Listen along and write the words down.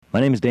My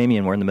name is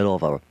Damien. We're in the middle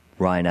of a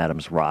Ryan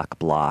Adams rock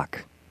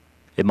block.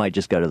 It might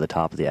just go to the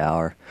top of the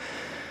hour.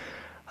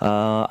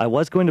 I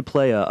was going to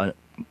play a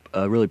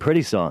really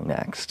pretty song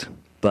next,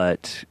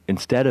 but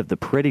instead of the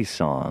pretty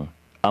song,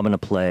 I'm going to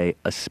play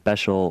a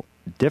special,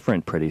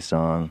 different pretty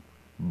song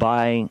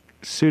by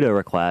pseudo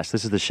request.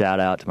 This is the shout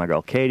out to my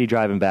girl Katie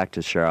driving back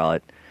to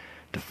Charlotte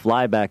to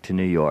fly back to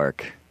New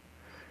York.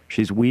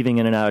 She's weaving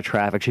in and out of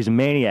traffic. She's a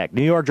maniac.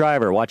 New York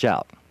driver, watch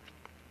out.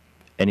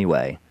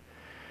 Anyway,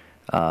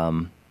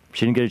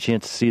 she didn't get a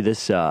chance to see this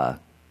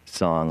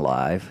song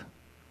live,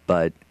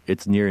 but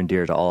it's near and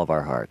dear to all of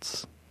our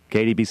hearts.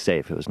 Katie, be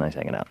safe. It was nice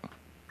hanging out.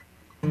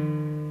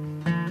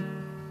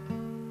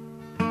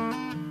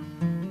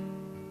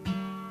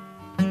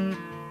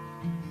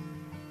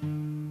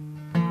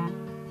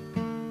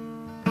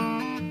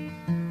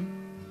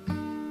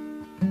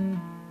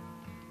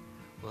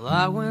 Well,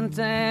 I went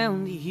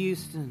down to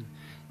Houston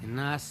and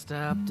I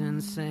stopped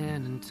in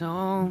San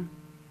Antonio.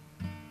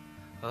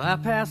 Well, I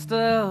passed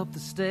up the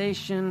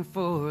station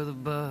for the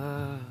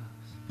bus.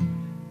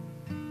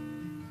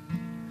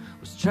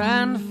 Was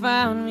trying to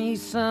find me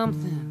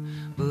something,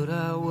 but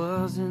I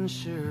wasn't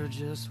sure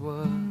just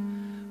what.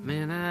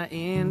 Man, I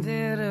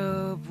ended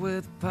up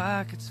with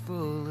pockets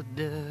full of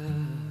dust.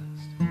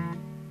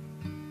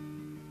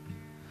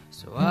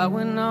 So I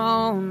went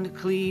on to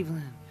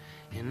Cleveland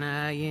and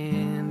I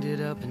ended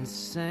up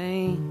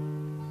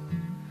insane.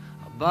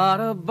 I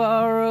bought a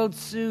borrowed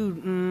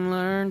suit and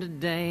learned to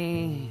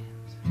dance.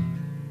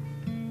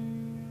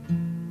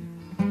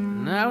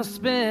 And I was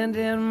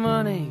spending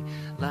money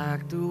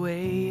like the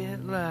way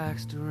it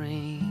likes to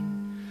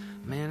rain.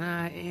 Man,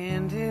 I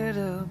ended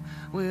up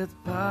with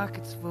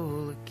pockets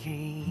full of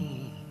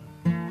cane.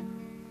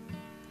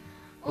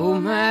 Oh,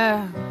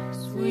 my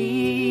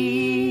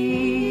sweet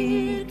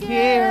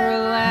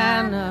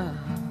Carolina,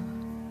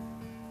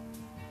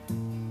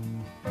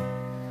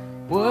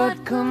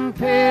 what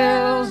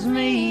compels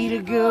me to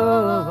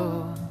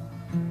go?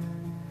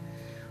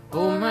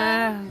 Oh,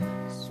 my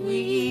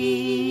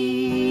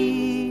sweet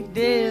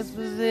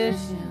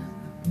disposition,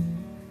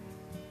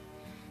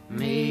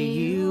 may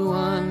you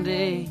one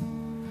day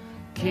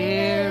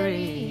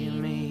carry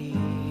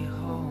me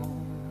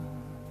home.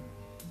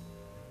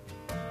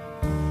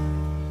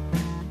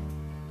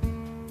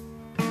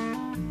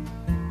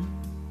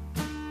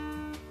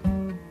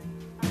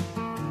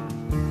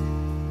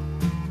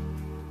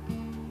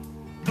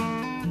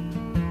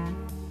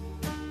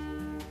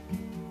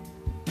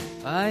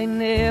 I ain't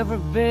never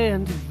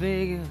been to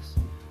Vegas,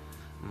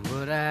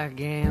 but I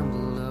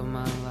gamble of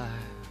my life.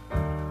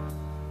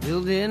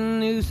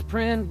 Building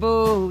newsprint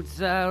boats,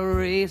 I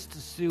raced to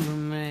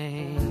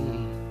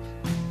Superman.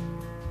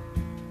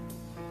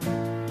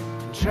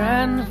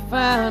 Trying to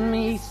find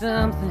me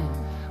something,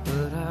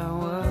 but I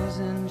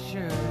wasn't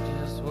sure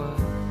just what.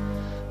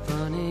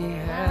 Funny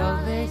how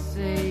they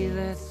say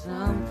that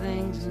some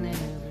things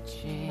never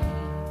change.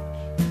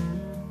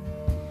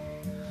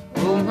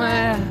 Oh,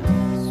 my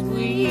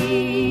sweet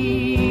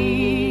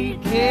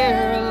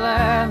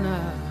Carolina,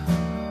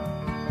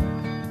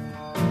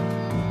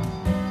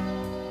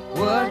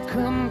 what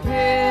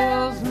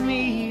compels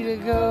me to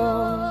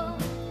go?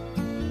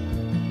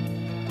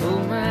 Oh,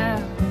 my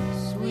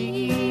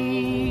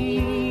sweet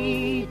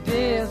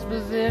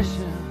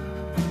disposition,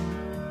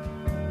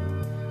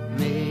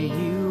 may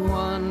you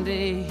one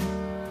day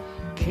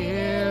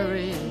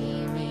carry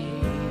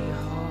me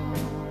home.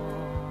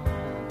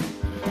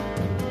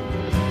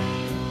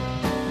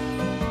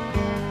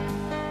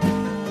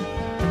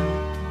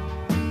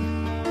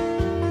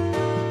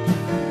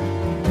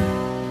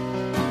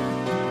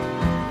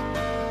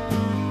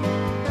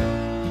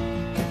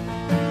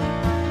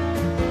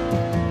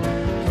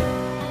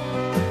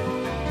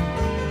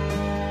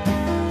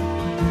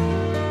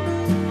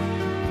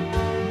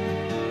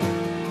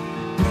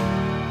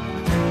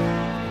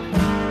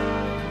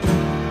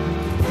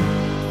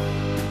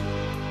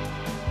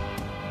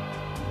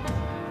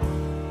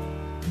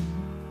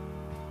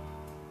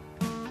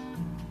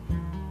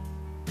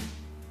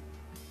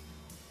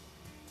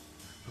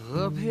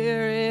 Up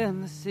here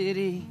in the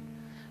city,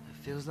 it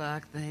feels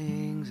like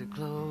things are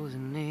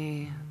closing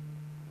in.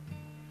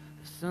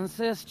 The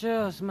sunset's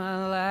just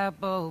my light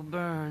bulb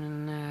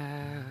burning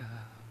out.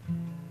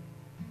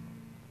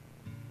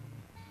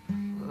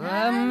 Well,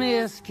 I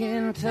miss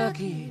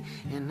Kentucky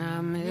and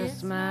I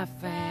miss my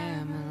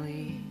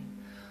family.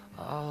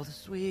 All the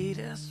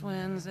sweetest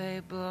winds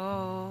they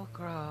blow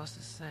across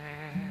the south.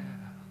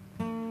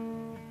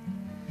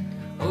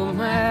 Oh,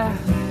 my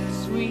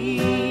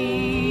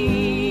sweet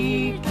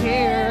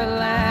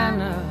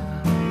Carolina,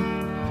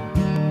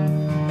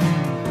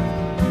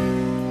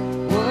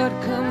 what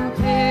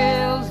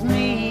compels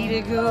me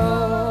to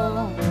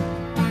go?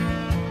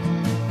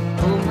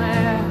 Oh,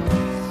 my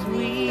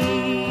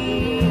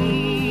sweet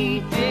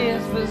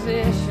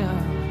disposition,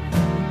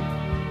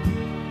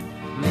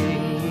 may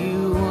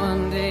you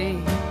one day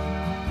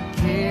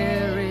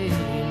carry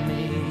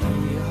me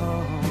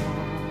home.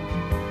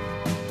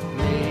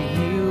 May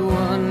you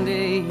one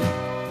day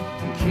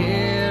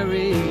carry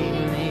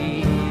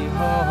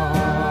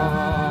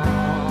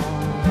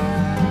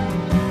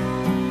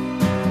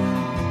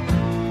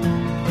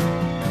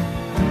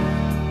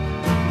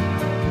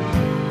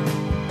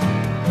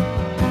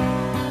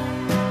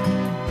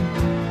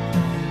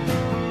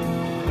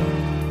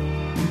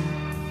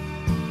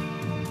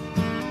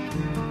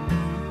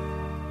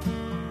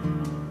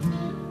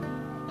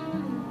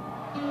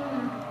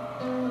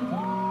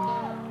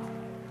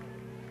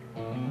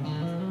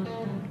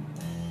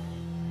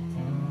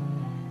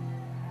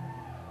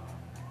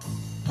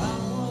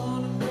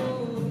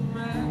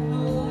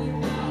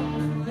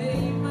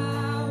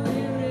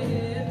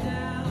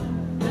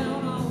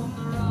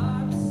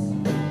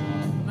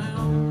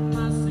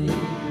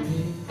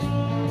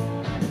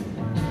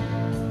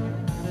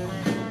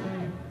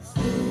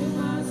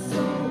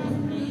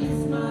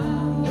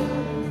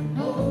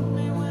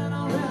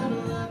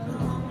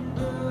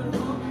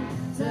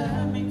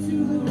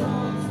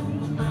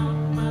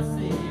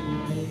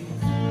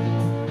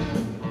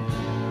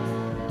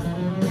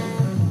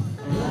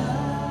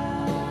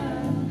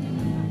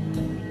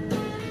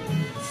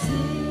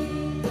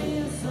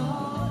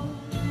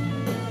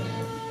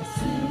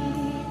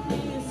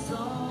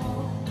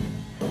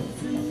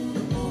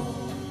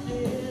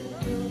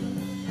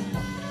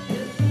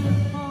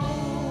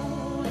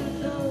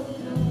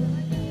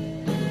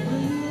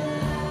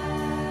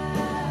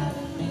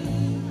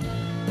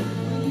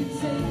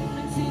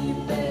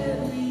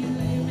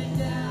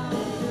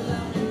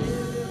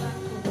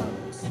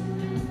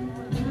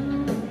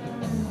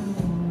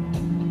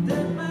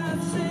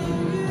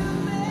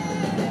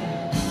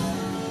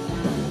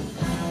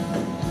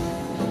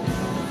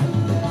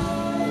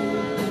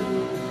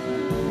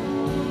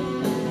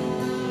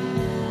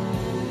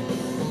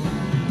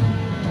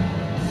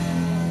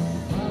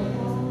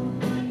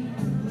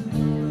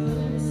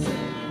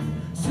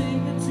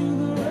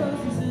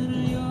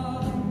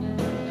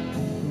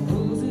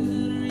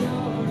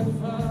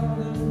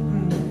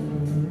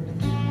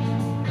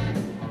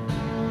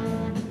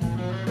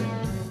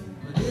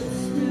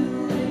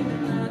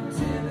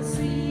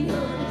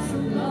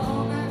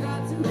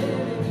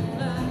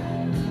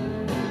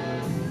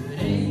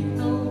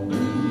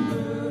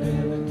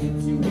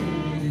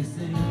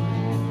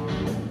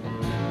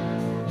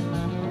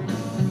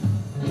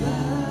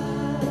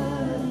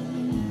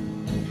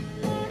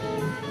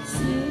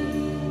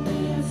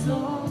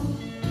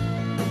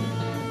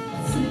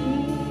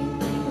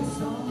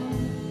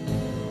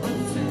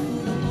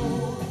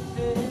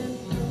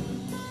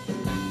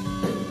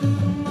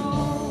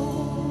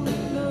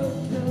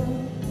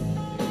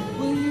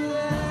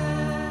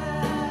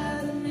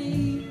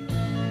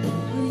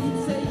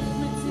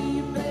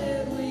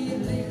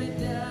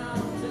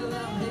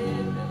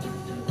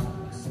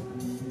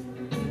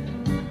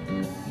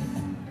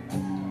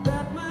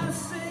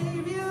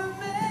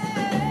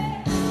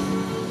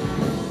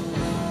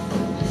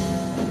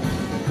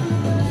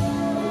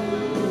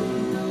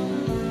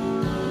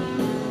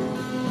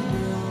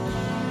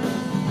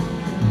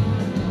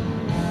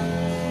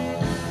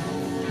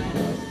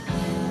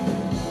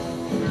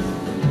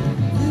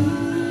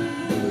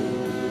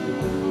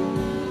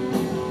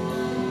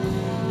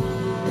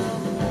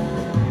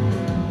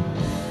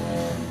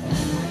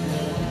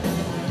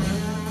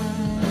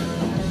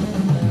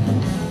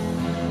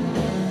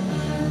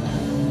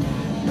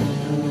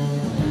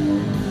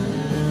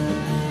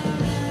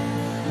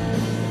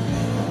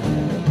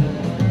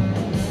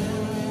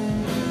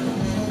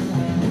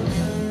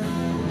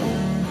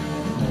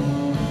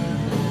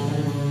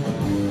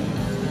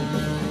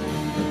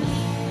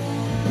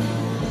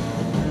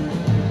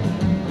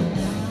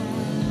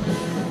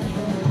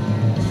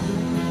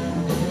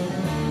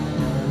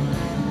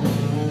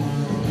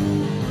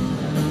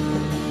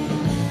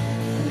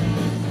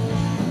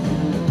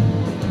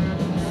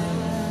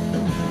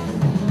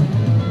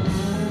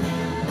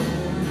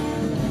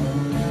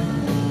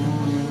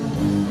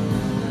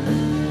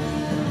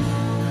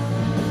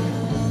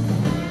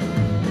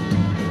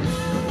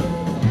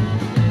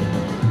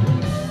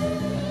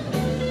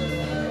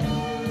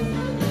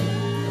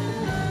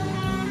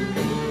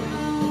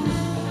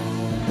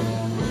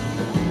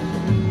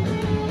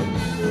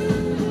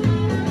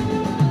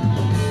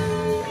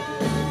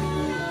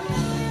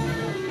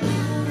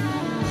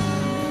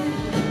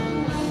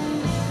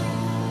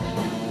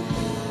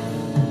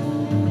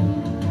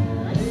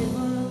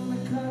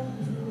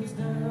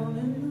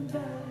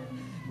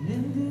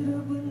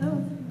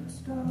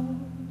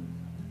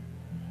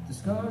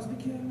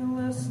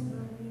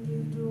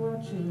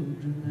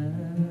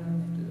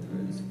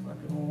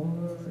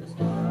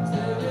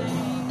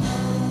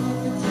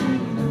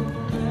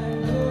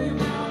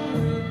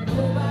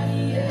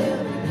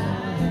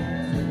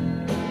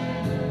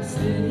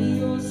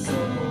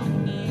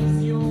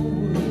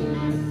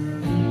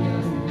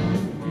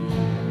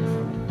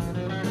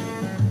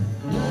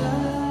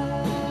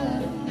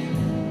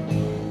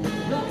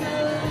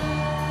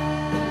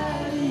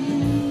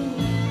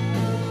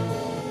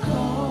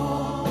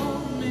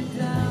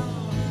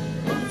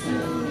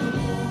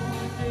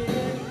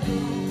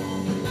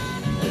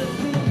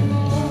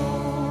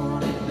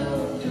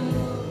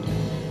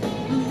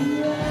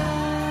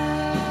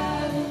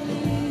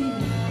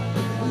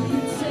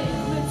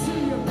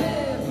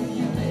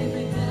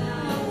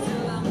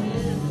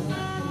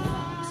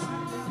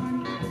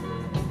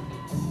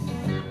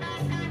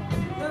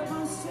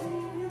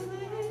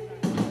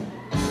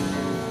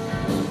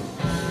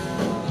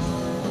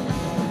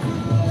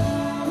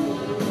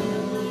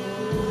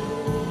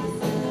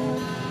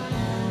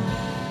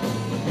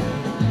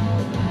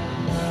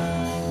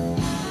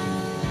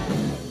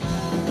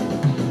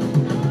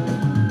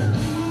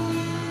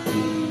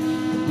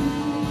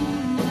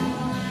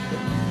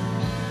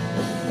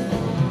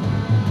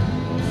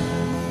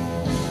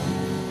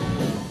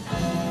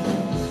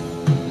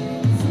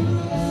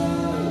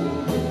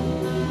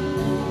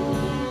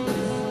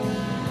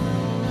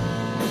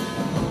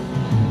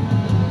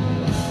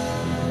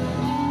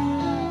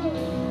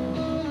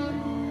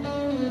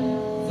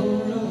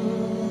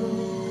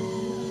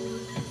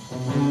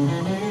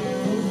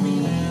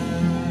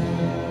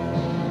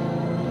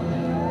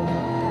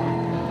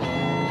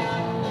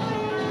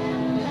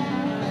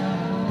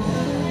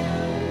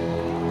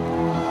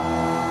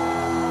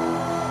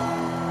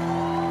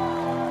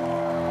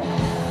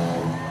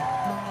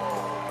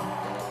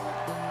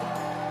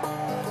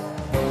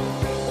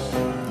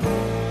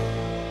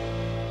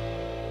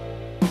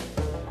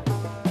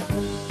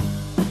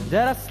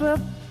Did I slip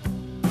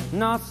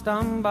nor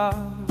stumble?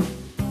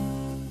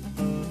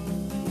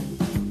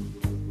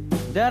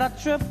 Did I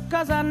trip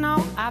 'cause I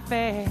know I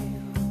failed?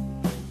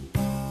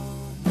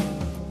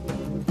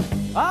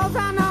 All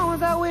I know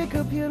is I wake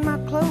up here in my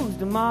clothes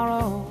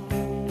tomorrow.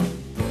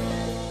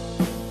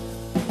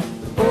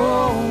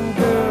 Oh,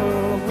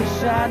 girl,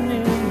 wish I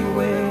knew you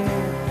well.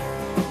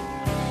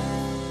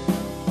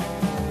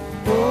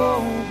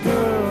 Oh,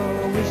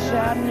 girl, wish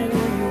I knew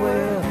you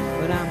well.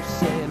 But I'm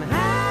saying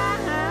hi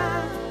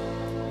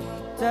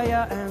to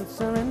your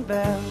answering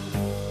bell.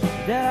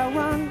 Did I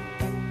run?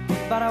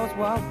 But I was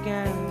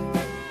walking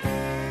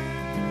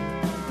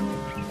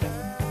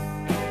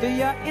through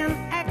your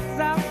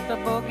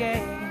inexhaustible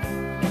gate.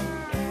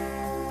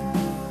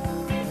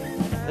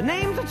 The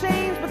names have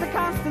changed, but the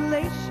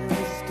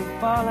constellations still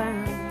falling.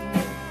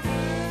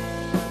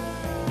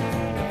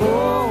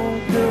 Oh,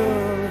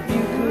 girl, if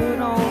you could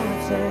only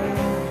tell.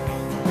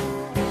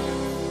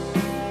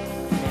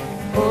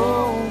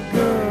 Oh,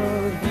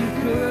 girl, if you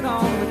could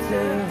only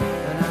tell.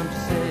 But I'm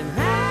just saying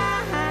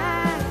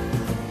hi.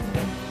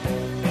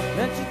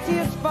 Let your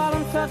tears fall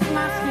and touch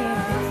my skin.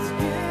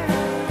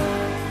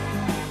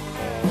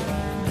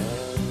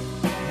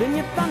 Then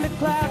your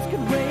thunderclouds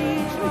could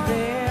rage me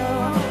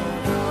down.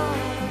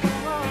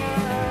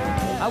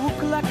 I will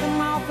collect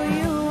them all for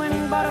you in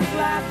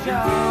butterfly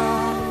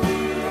jars.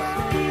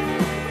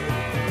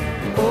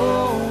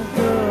 Oh,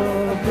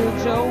 girl, build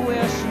your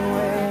wishing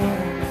well.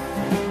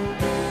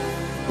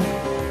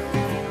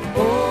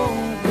 Oh,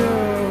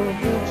 girl,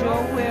 build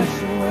your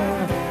wishing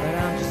well. But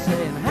I'm just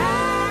saying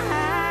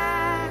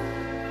hi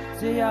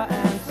to your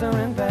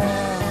answering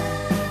bell.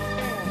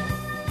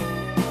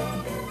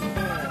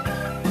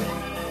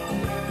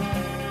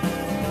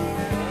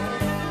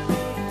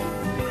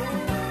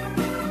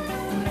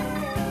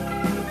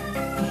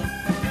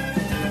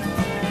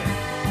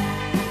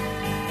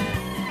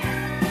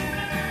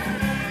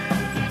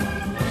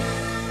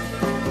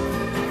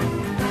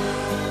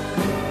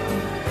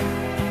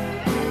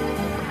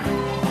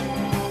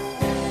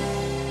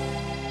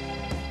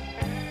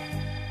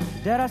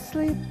 Did I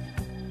sleep?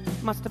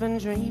 Must have been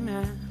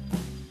dreaming.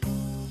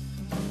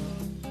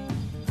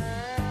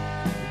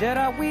 Did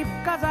I weep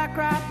 'cause I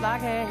cried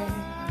like hell?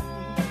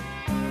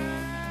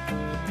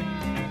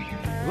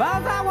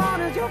 All I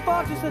want is your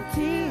fortress of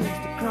tears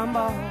to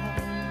crumble.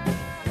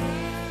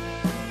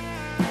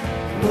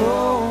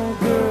 Oh,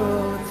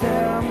 girl,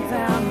 tear them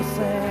down to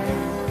sand.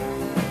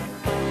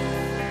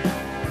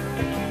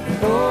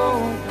 Oh,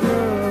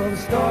 girl, the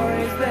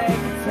stories they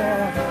can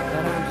tell.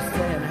 But I'm just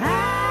saying hi.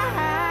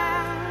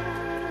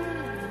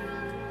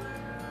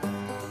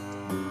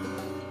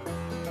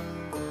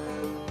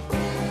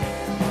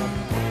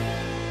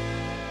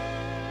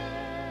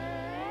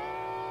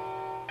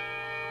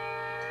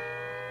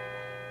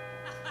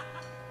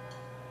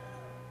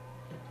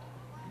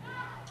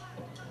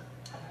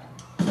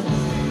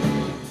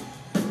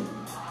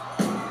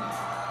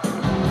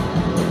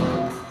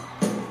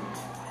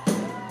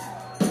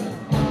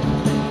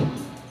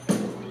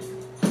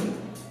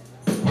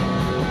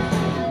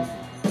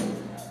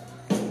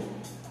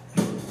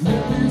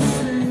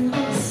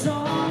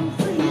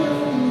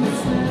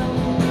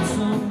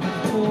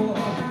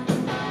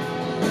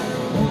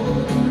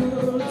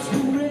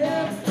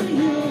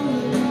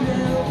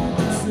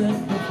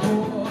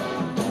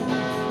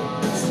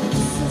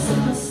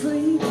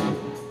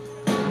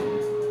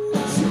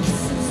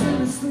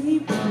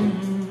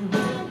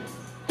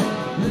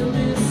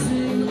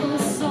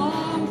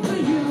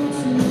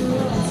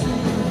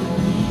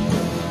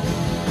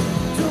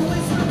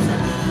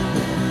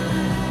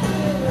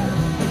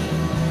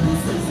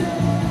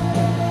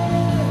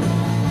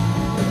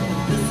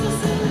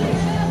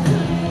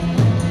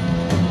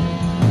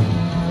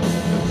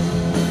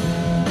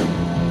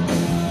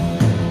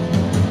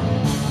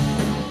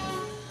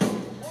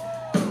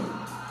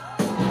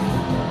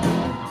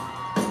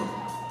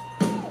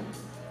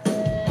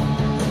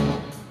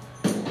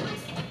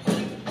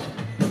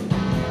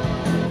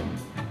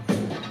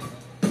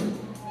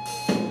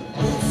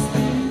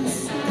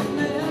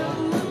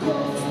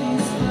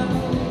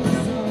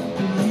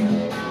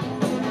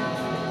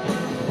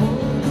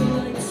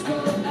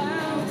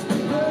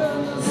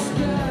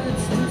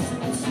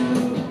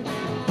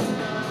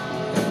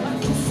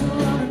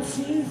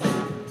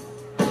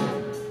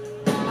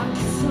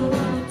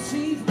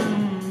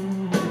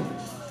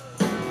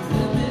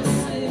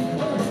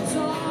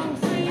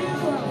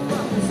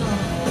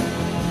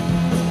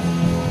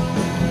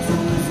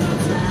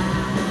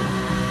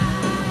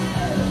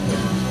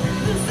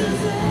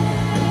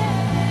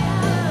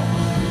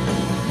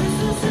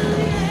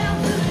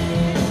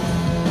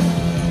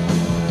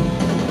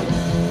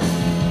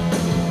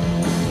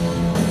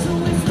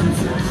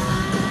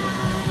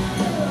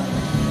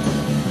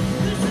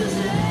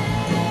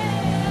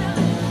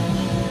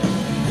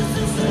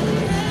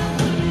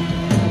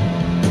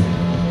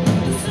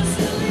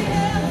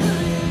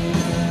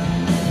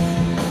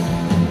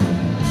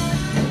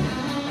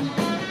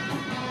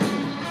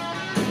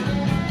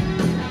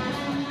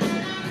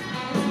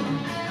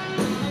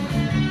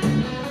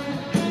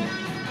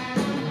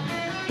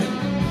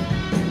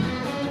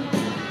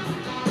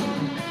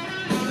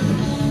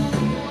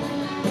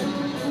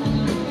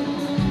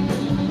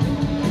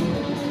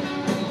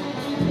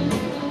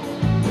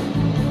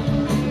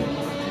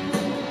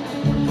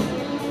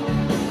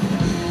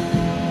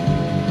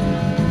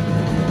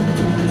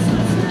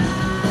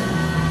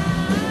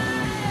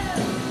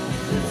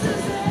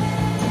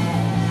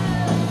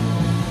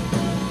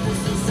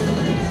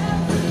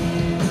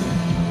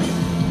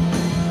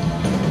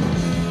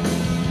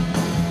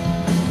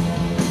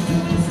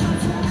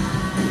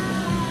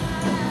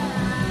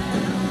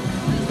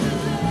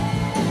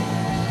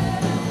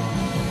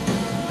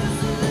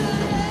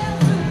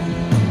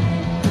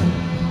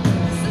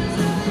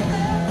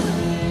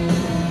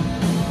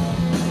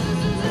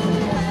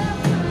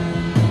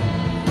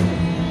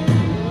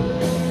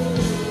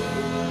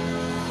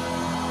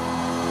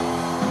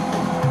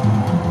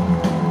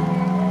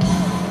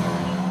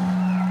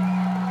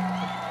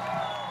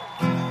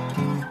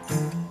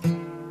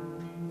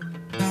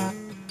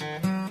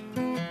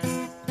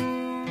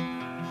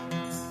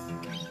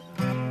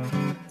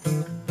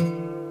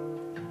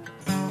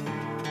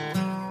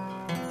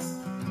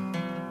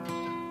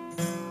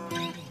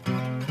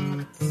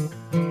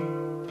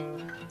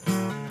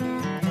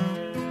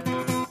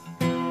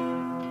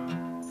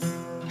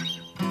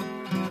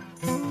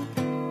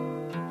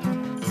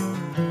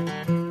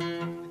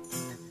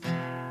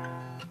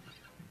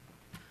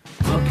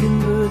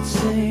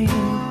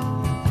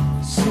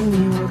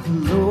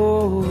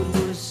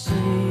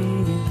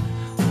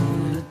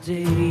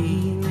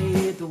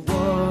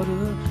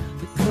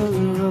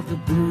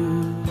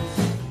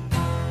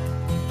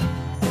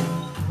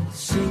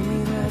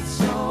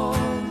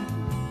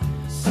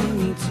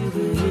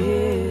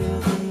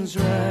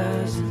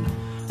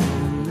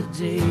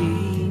 day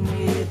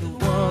made the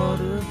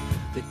water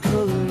the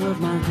color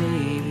of my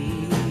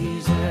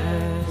baby's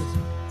eyes.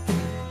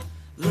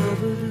 Love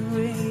her the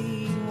way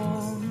you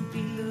wanna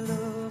be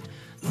loved.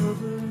 Love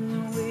her in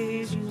the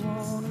ways you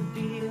wanna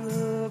be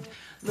loved.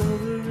 Love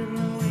her in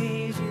the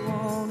ways you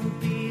wanna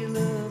be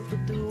loved.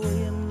 But the way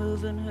I'm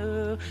loving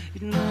her,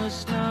 it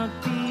must not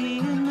be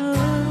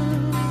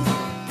enough.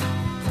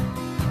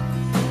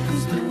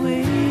 'Cause the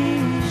way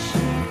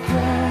she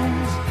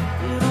cries,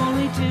 it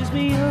only tears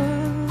me up.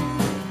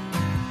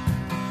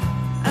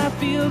 I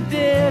feel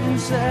dead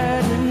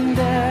inside and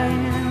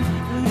dying.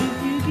 But if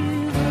you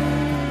give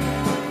up,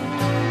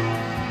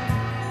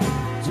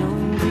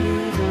 don't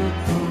give up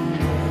on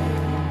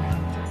love.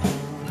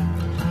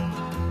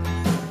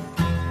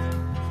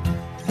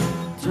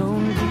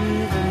 Don't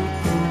give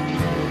up on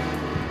love.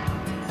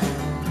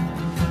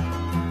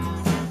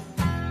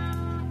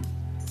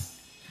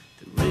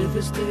 The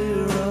rivers they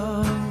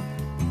run,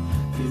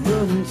 they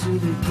run until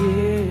they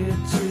get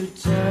too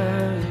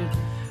tired.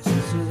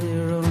 So they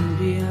run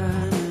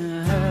behind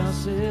the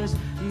houses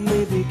and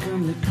they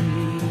become the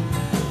creek.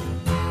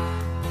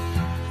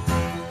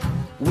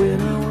 When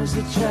I was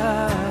a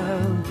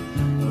child,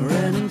 I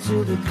ran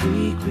into the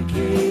creek,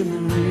 became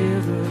the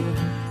river.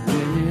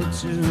 When it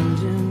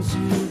turned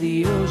into the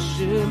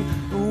ocean,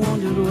 I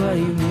wondered why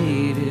you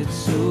made it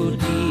so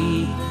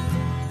deep.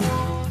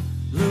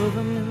 Love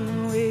them in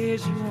the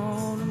ways you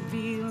wanna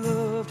be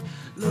loved.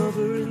 Love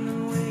her in the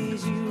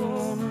ways you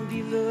wanna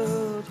be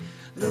loved.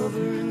 Love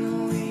her in the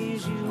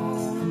ways you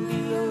wanna be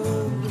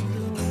loved. But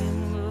the way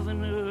I'm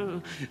loving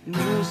her, it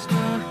must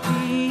not be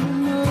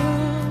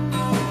enough.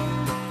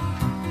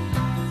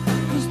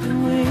 'Cause the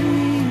way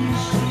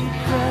she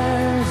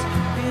cries,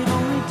 it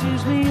only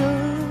tears me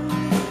up.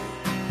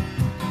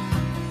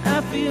 I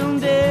feel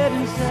dead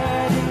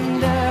inside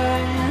and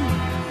dying.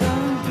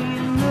 Don't be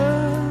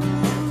enough.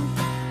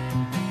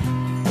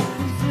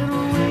 'Cause the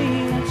way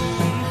that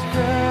she's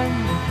crying,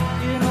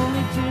 it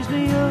only tears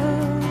me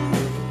up.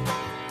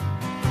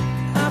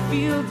 I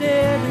feel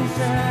dead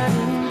inside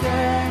and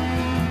dying.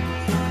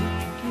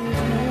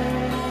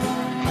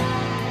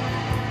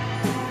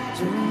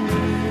 Don't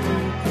give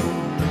up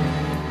on love.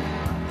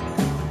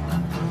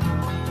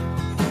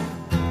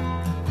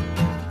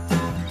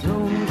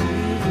 Don't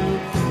give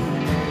up on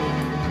love.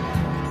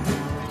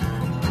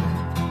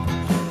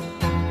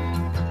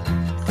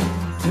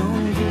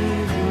 Don't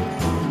give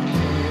up on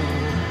love.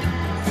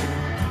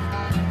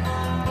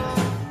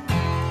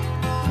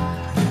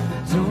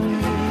 Don't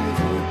give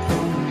up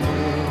on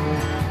love.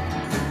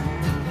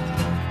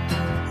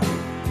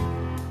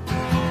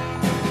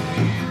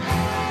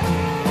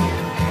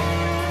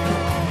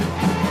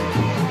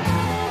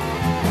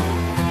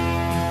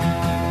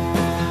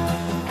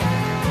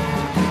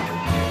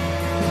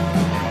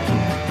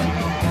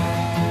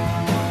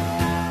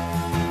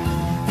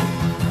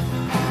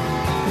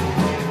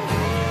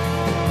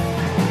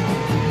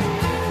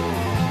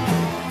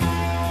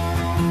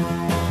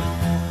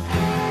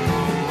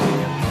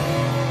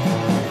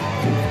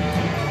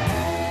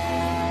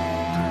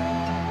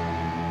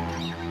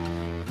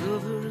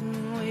 Love her in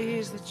the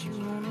ways that you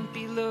wanna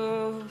be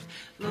loved.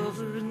 Love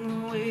her in the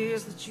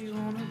ways that you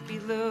wanna be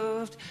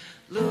loved.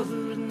 Love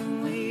her in the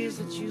ways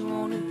that you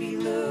wanna be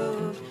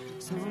loved.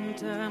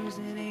 Sometimes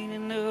it ain't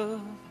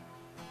enough.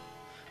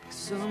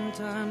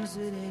 Sometimes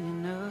it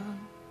ain't enough.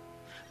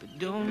 But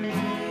don't give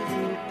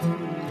up on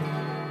love.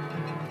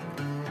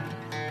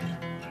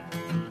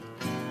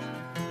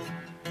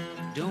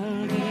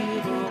 Don't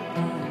give up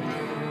on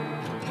love.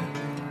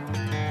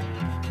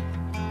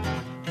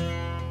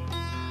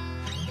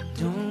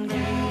 Don't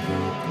give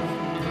up on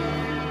love.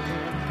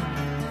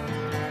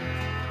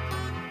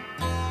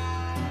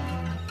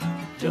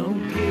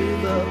 Don't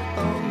give up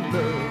on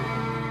love.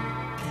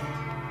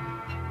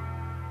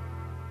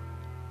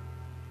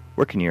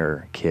 Where can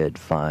your kid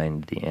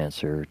find the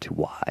answer to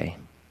why?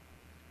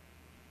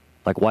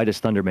 Like, why does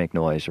thunder make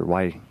noise? Or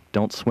why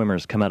don't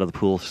swimmers come out of the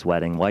pool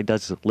sweating? Why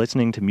does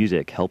listening to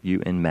music help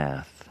you in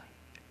math?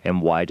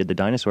 And why did the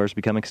dinosaurs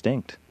become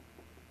extinct?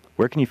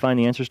 Where can you find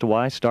the answers to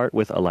why? Start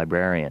with a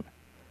librarian.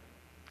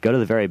 Go to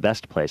the very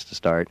best place to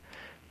start,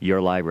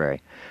 your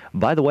library.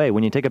 By the way,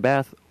 when you take a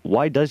bath,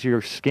 why does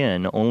your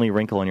skin only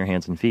wrinkle on your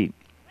hands and feet?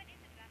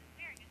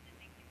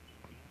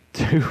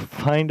 To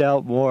find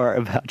out more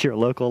about your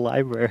local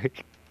library,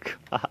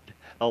 God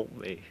help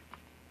me.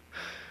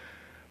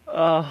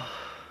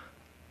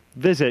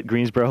 Visit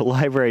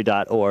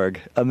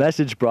greensborolibrary.org. A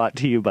message brought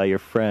to you by your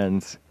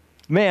friends.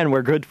 Man,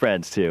 we're good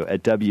friends, too,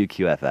 at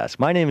WQFS.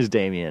 My name is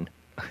Damien.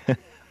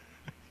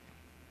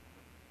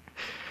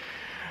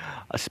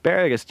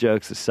 Asparagus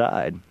jokes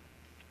aside,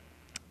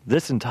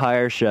 this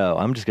entire show,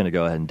 I'm just going to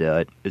go ahead and do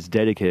it, is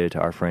dedicated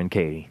to our friend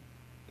Katie,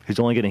 who's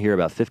only going to hear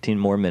about 15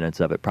 more minutes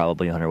of it,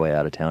 probably on her way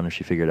out of town if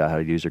she figured out how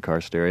to use her car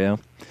stereo.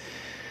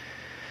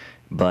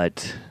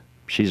 But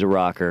she's a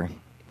rocker.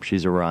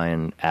 She's a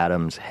Ryan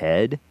Adams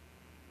head.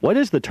 What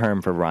is the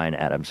term for Ryan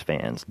Adams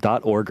fans?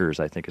 .orgers,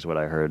 I think, is what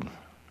I heard.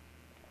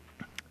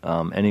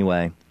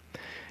 Anyway,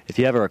 if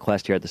you have a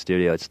request here at the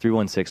studio, it's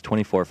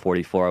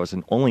 316-2444. I was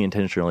only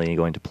intentionally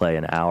going to play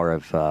an hour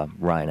of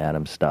Ryan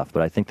Adams stuff,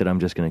 but I think that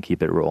I'm just going to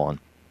keep it rolling.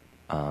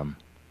 A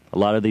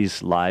lot of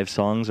these live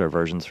songs are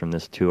versions from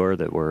this tour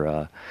that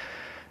were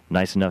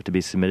nice enough to be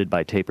submitted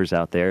by tapers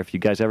out there. If you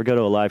guys ever go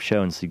to a live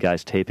show and see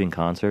guys taping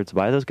concerts,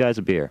 buy those guys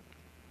a beer.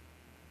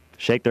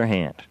 Shake their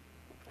hand,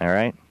 all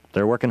right?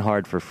 They're working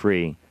hard for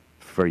free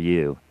for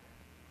you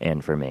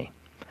and for me.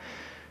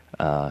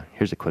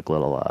 Here's a quick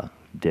little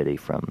ditty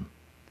from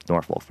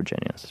Norfolk,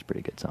 Virginia. This is a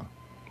pretty good song.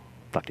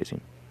 Talk to you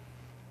soon.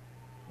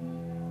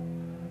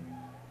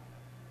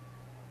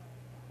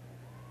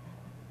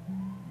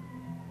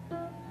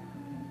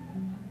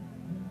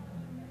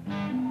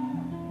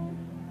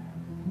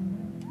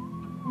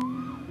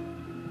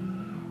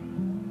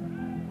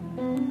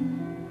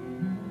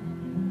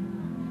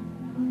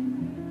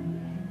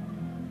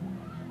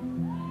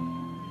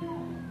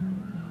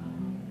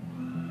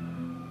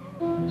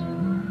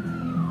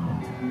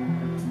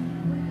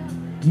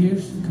 Dear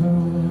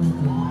Chicago,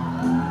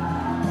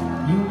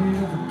 you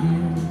never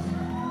forget.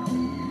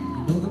 You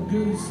know the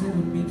girl you said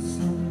we'd meet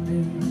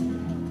someday.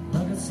 I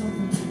got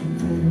something to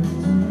confess.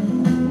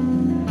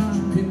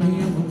 She picked me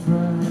up on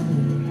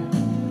Friday,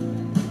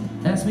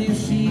 asked me if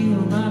she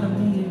reminded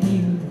me of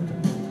you.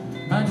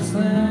 I just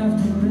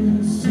laughed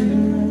and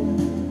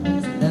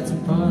said that's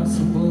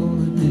impossible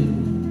to do.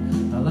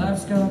 Our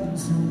life's got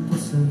simple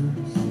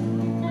sense,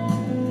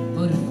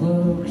 but it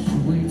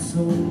fluctuates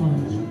so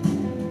much.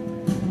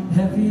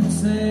 Heavy and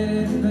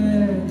sad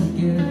that you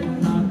get I'm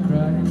not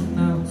crying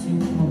out too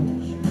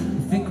much. I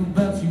think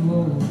about you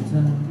all the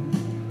time.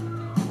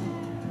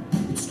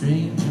 It's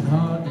strange and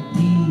hard to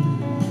deal.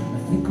 I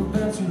think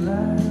about you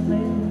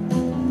lightly.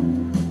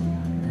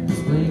 And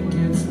this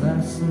blankets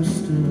last so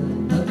still.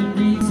 Nothing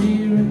breathes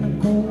here in the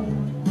cold.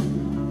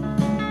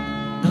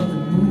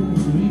 Nothing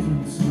moves or even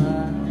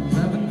smiles.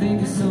 I've been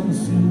thinking some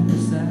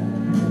suicide.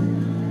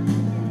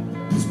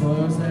 As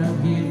far as I've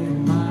hid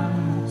from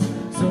miles.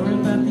 Sorry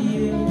about the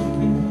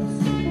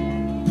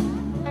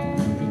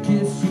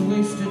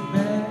wasted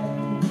back.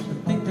 I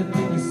think that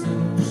thing you said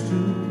was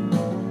true.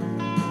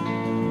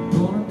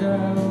 Gonna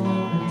die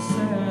alone and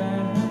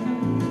sad.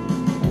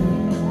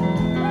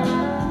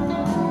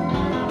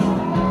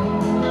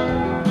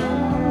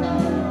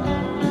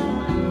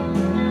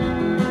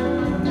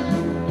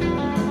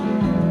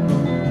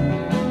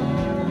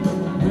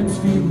 When's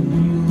feeling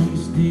real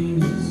these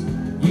days?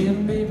 Yeah,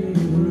 baby, it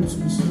hurts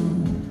me so.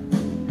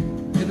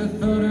 Never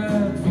thought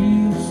I'd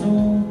feel so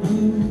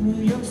blue.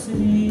 New York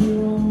City,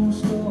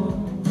 almost gone.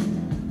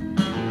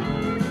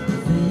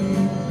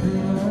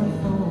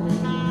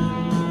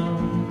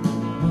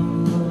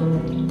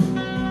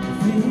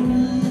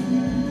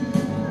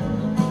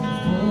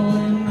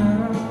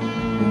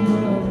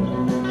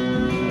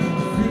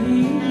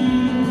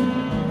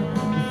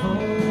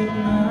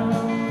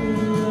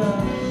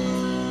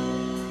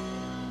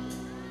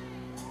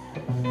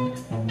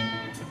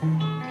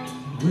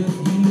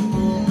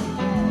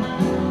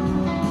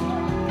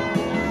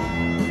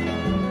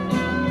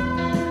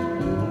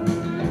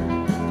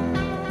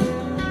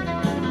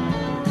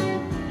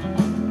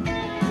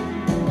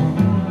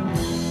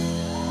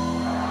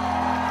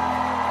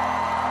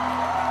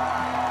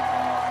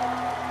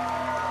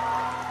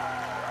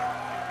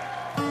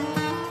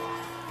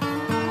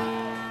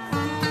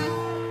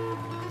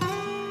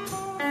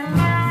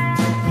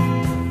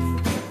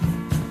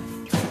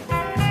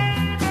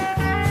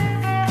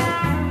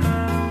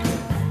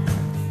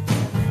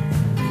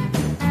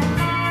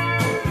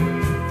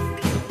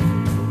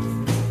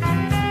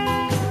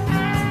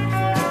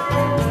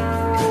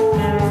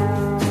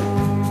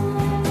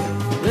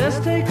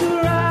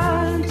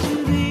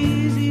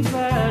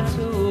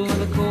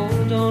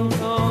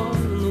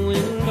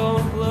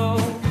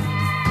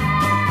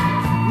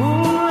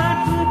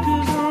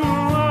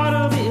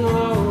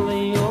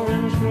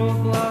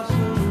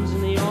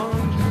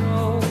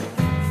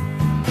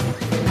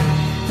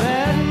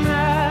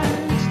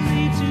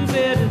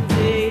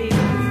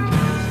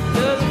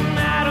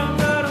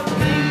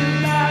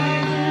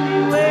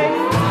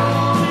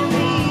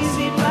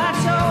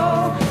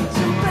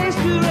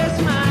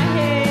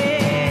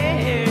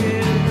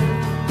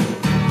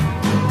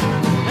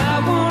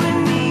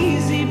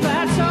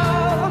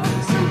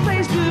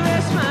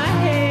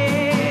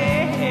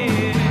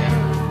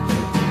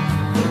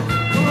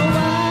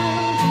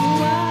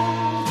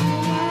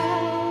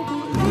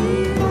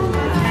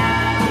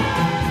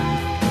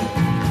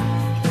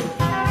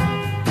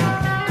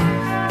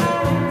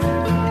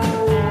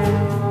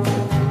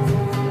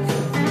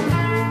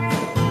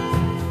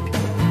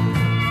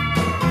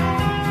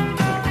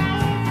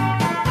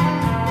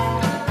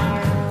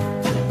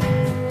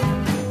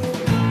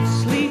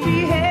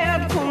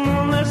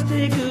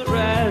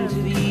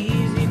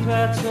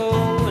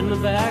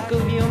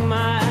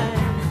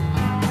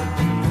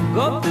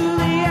 Go through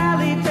the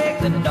alley, take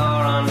the door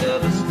under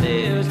the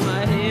stairs.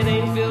 My head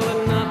ain't filled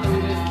with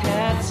nothing but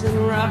cats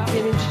and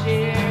rocking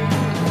chairs.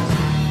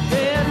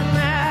 Bed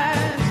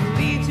nights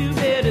lead to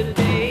better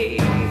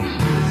days.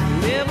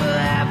 Never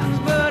happens,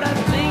 but I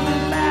think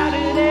about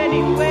it anyway.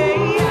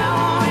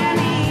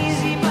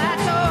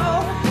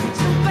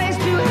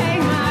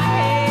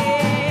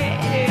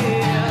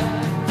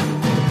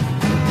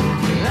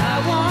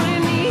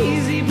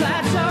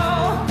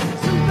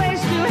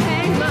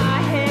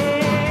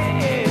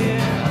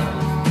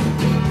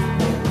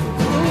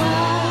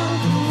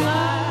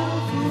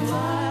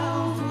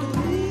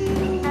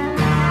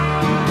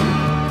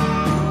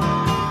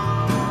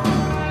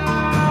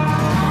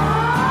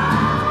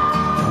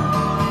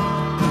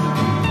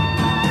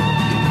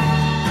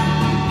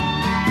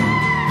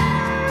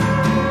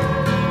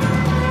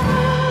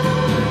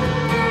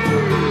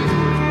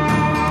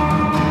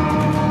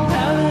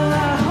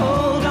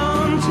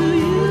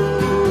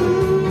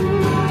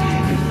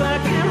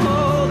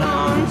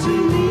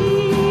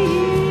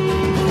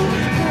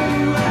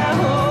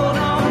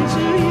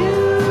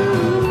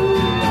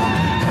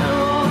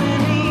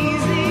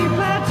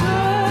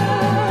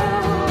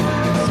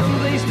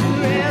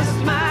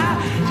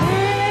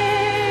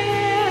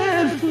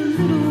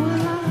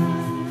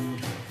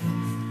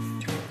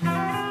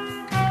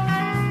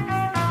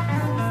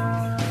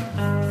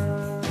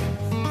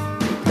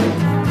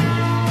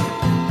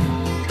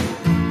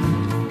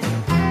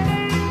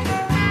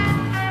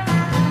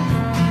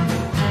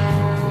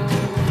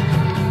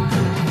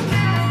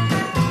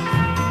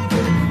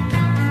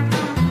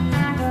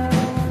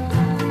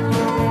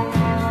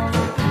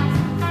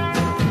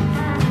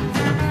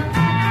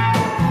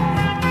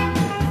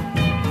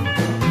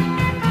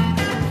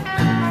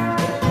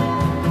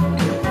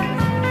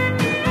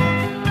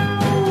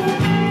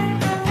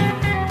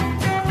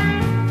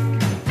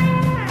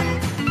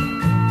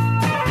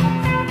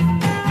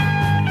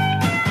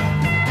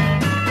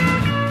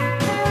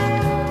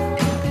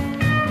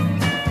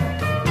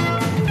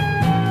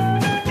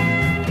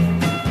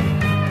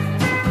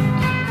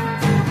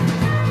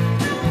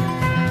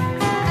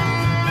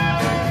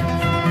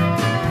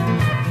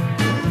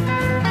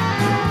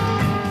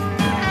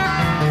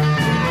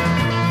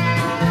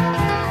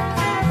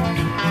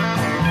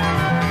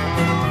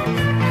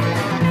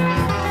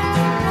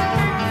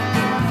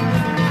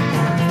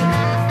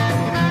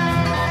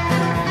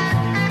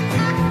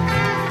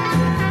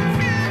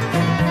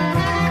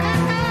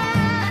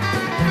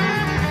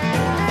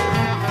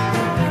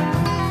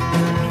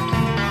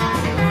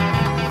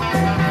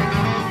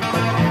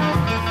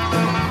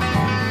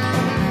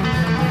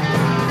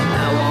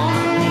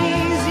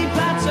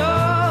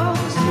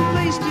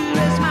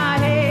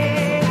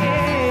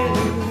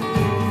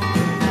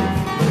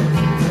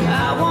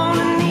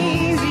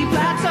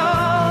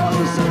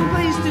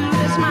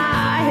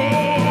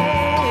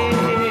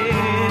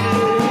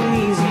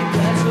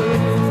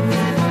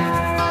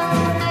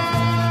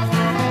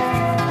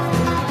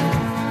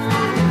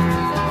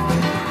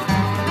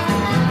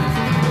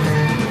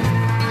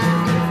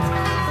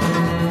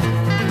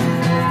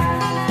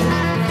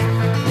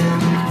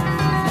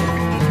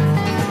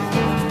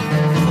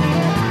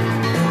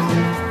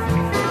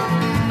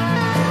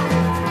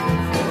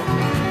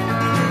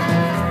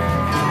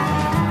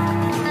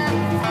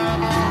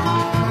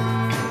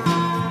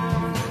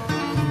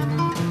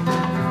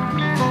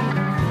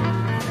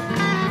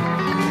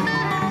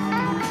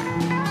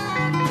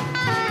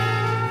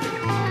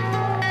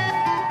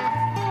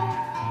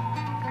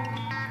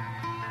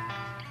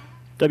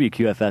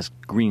 WQFS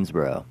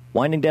Greensboro.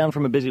 Winding down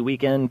from a busy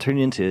weekend,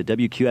 turning into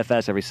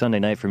WQFS every Sunday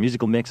night for a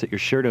musical mix that you're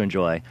sure to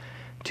enjoy.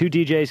 Two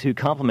DJs who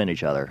complement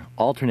each other,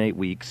 alternate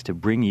weeks to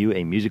bring you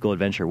a musical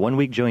adventure. One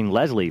week join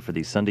Leslie for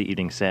the Sunday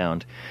Evening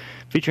Sound,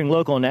 featuring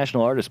local and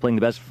national artists playing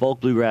the best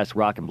folk, bluegrass,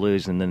 rock, and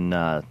blues. And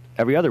then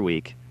every other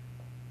week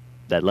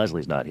that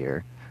Leslie's not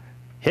here,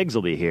 Higgs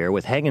will be here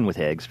with Hangin' with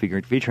Higgs,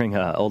 featuring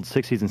old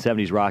 60s and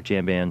 70s rock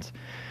jam bands,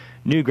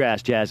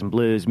 newgrass, jazz, and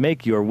blues.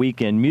 Make your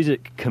weekend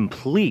music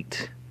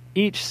complete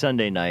each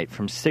Sunday night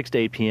from 6 to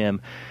 8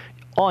 p.m.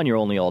 on your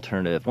only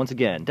alternative. Once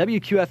again,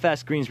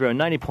 WQFS Greensboro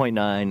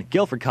 90.9,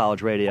 Guilford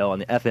College Radio on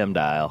the FM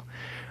dial.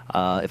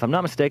 If I'm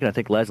not mistaken, I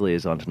think Leslie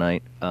is on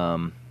tonight.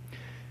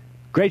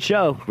 Great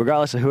show,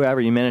 regardless of whoever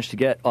you managed to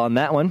get on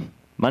that one.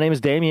 My name is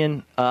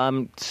Damien.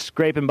 I'm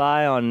scraping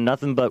by on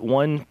nothing but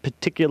one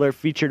particular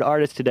featured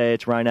artist today.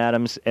 It's Ryan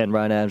Adams and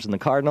Ryan Adams and the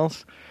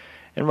Cardinals,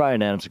 and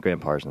Ryan Adams and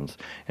Graham Parsons,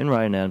 and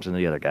Ryan Adams and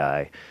the other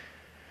guy.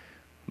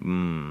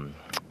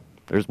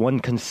 There's one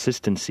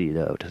consistency,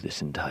 though, to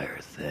this entire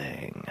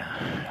thing.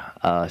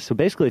 So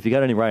basically, if you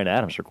got any Ryan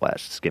Adams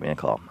requests, give me a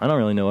call. I don't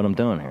really know what I'm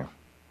doing here.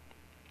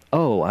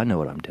 Oh, I know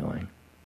what I'm doing.